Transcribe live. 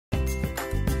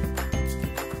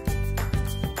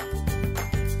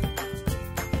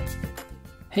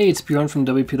Hey, it's Bjorn from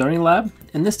WP Learning Lab.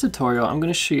 In this tutorial, I'm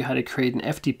going to show you how to create an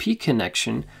FTP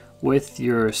connection with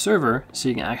your server so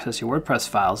you can access your WordPress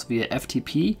files via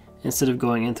FTP instead of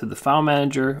going into the file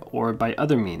manager or by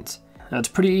other means. Now, it's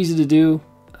pretty easy to do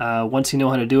once you know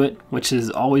how to do it, which is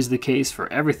always the case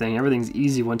for everything. Everything's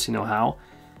easy once you know how.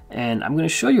 And I'm going to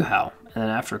show you how.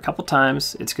 And after a couple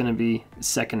times, it's going to be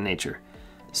second nature.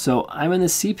 So I'm in the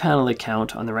cPanel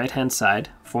account on the right-hand side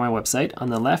for my website. On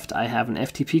the left, I have an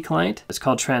FTP client. It's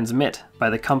called Transmit by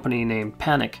the company named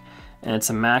Panic, and it's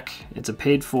a Mac. It's a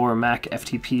paid-for Mac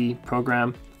FTP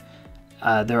program.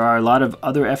 There are a lot of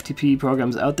other FTP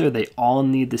programs out there. They all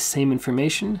need the same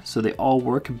information, so they all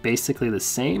work basically the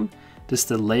same. Just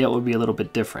the layout would be a little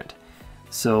bit different.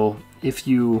 So if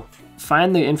you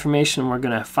find the information we're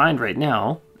going to find right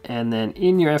now, and then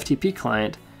in your FTP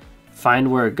client,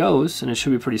 find where it goes, and it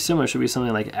should be pretty similar. It should be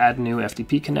something like add new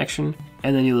FTP connection,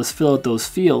 and then you'll just fill out those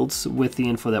fields with the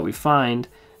info that we find,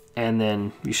 and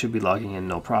then you should be logging in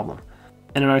no problem.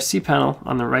 And in our cPanel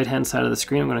on the right hand side of the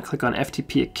screen, I'm going to click on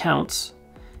FTP Accounts,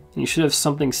 and you should have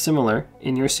something similar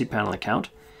in your cPanel account.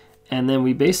 And then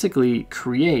we basically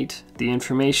create the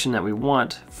information that we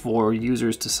want for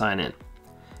users to sign in.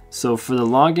 So for the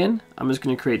login, I'm just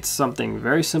going to create something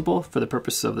very simple for the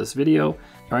purpose of this video.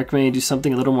 I recommend you do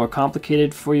something a little more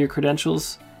complicated for your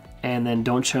credentials, and then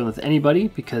don't share them with anybody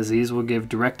because these will give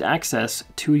direct access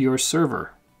to your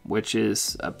server, which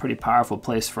is a pretty powerful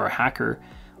place for a hacker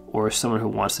or someone who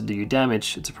wants to do you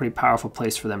damage. It's a pretty powerful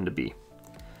place for them to be.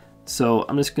 So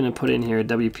I'm just going to put in here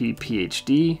WP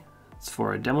PhD. It's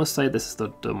for a demo site. This is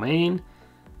the domain.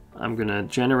 I'm going to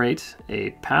generate a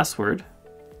password.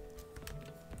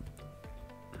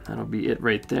 That'll be it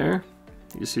right there.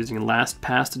 You're just using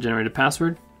LastPass to generate a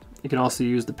password. You can also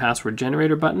use the password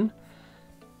generator button.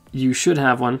 You should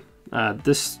have one.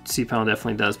 This cPanel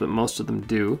definitely does, but most of them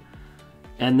do.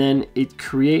 And then it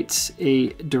creates a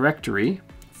directory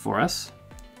for us.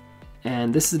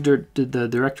 And this is the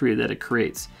directory that it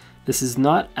creates. This is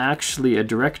not actually a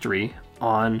directory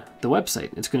on the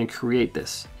website. It's going to create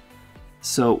this.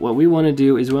 So what we want to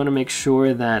do is we want to make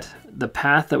sure that the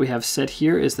path that we have set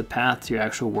here is the path to your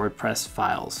actual WordPress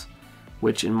files,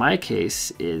 which in my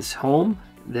case is home,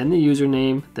 then the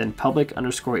username, then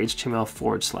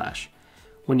public_HTML/.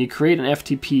 When you create an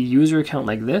FTP user account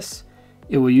like this,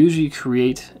 it will usually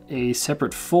create a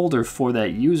separate folder for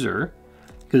that user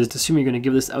because it's assuming you're going to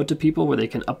give this out to people where they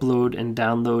can upload and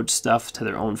download stuff to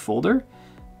their own folder.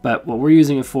 But what we're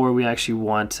using it for, we actually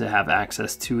want to have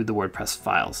access to the WordPress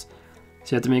files.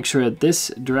 So you have to make sure that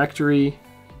this directory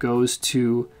goes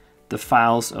to the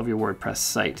files of your WordPress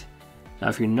site. Now,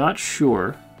 if you're not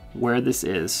sure where this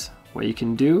is, what you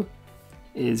can do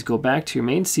is go back to your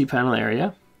main cPanel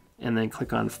area and then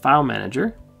click on File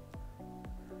Manager.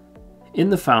 In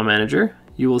the File Manager,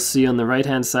 you will see on the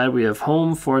right-hand side we have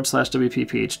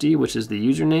home/WP-PHD, which is the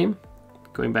username.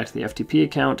 Going back to the FTP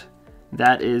account,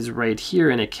 that is right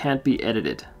here and it can't be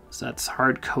edited. So that's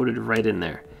hard-coded right in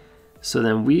there. So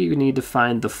then we need to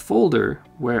find the folder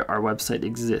where our website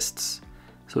exists.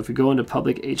 So if you go into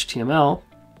public HTML,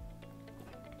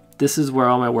 this is where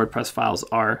all my WordPress files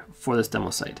are for this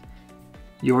demo site.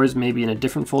 Yours may be in a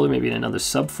different folder, maybe in another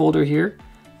subfolder here,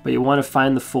 but you want to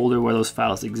find the folder where those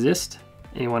files exist,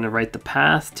 and you want to write the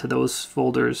path to those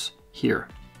folders here.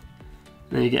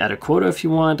 And then you can add a quota if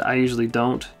you want. I usually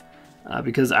don't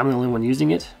because I'm the only one using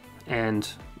it, and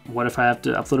what if I have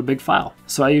to upload a big file?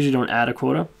 So I usually don't add a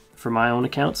quota for my own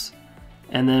accounts.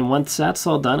 And then once that's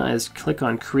all done, I just click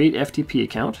on Create FTP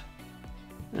Account.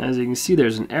 As you can see,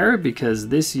 there's an error because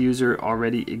this user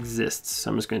already exists.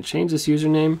 So I'm just going to change this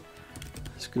username.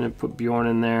 Just going to put Bjorn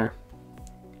in there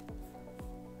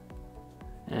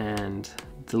and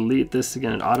delete this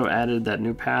again. It auto added that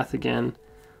new path again.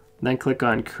 Then click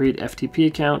on Create FTP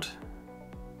Account.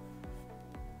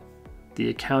 The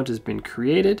account has been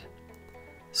created.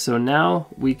 So now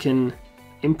we can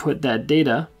input that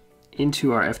data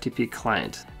into our FTP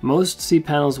client. Most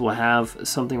cPanels will have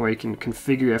something where you can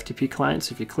configure your FTP client.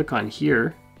 So if you click on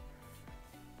here,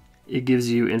 it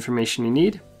gives you information you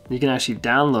need. You can actually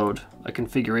download a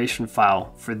configuration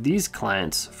file for these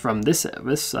clients from this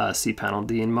cPanel,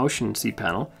 the InMotion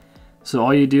cPanel. So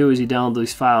all you do is you download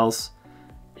these files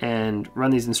and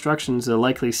run these instructions. They'll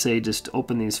likely say just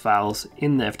open these files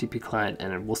in the FTP client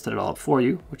and it will set it all up for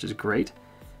you, which is great.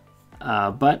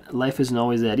 But life isn't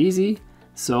always that easy.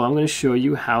 So I'm going to show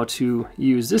you how to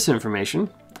use this information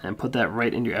and put that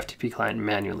right into your FTP client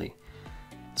manually.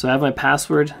 So I have my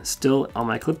password still on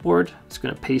my clipboard. Just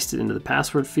going to paste it into the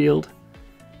password field.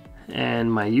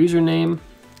 And my username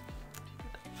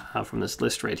from this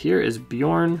list right here is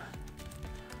Bjorn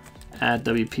at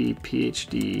WP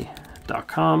PhD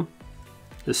ftpconnection.wp.phd.com.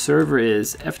 The server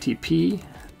is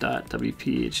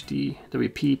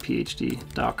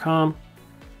ftp.wp.phd.com.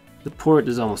 The port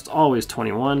is almost always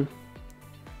 21.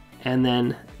 And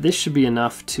then this should be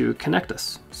enough to connect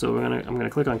us. So I'm gonna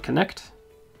click on connect.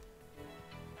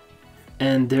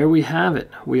 And there we have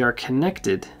it. We are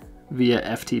connected via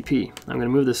FTP. I'm gonna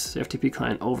move this FTP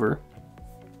client over.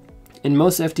 In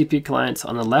most FTP clients,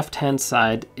 on the left-hand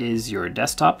side is your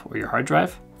desktop or your hard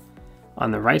drive. On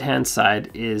the right-hand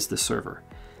side is the server.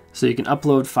 So you can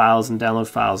upload files and download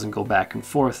files and go back and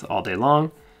forth all day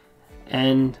long.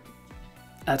 And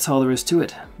that's all there is to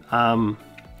it.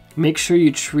 Make sure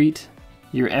you treat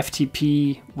your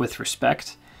FTP with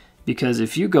respect, because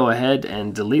if you go ahead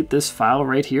and delete this file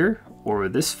right here, or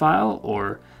this file,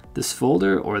 or this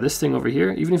folder, or this thing over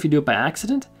here, even if you do it by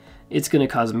accident, it's going to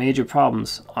cause major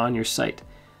problems on your site.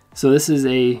 So this is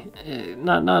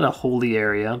not a holy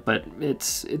area, but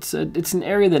it's an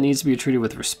area that needs to be treated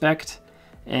with respect,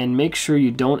 and make sure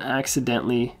you don't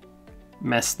accidentally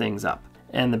mess things up.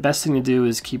 And the best thing to do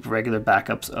is keep regular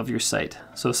backups of your site.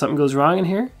 So if something goes wrong in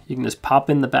here, you can just pop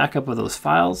in the backup of those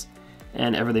files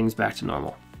and everything's back to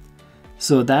normal.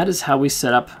 So that is how we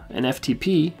set up an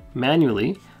FTP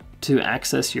manually to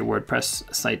access your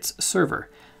WordPress site's server.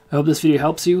 I hope this video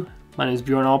helps you. My name is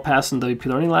Bjorn Allpass from WP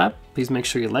Learning Lab. Please make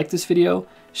sure you like this video,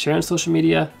 share on social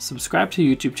media, subscribe to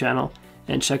the YouTube channel,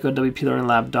 and check out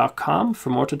wplearninglab.com for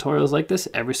more tutorials like this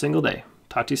every single day.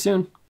 Talk to you soon.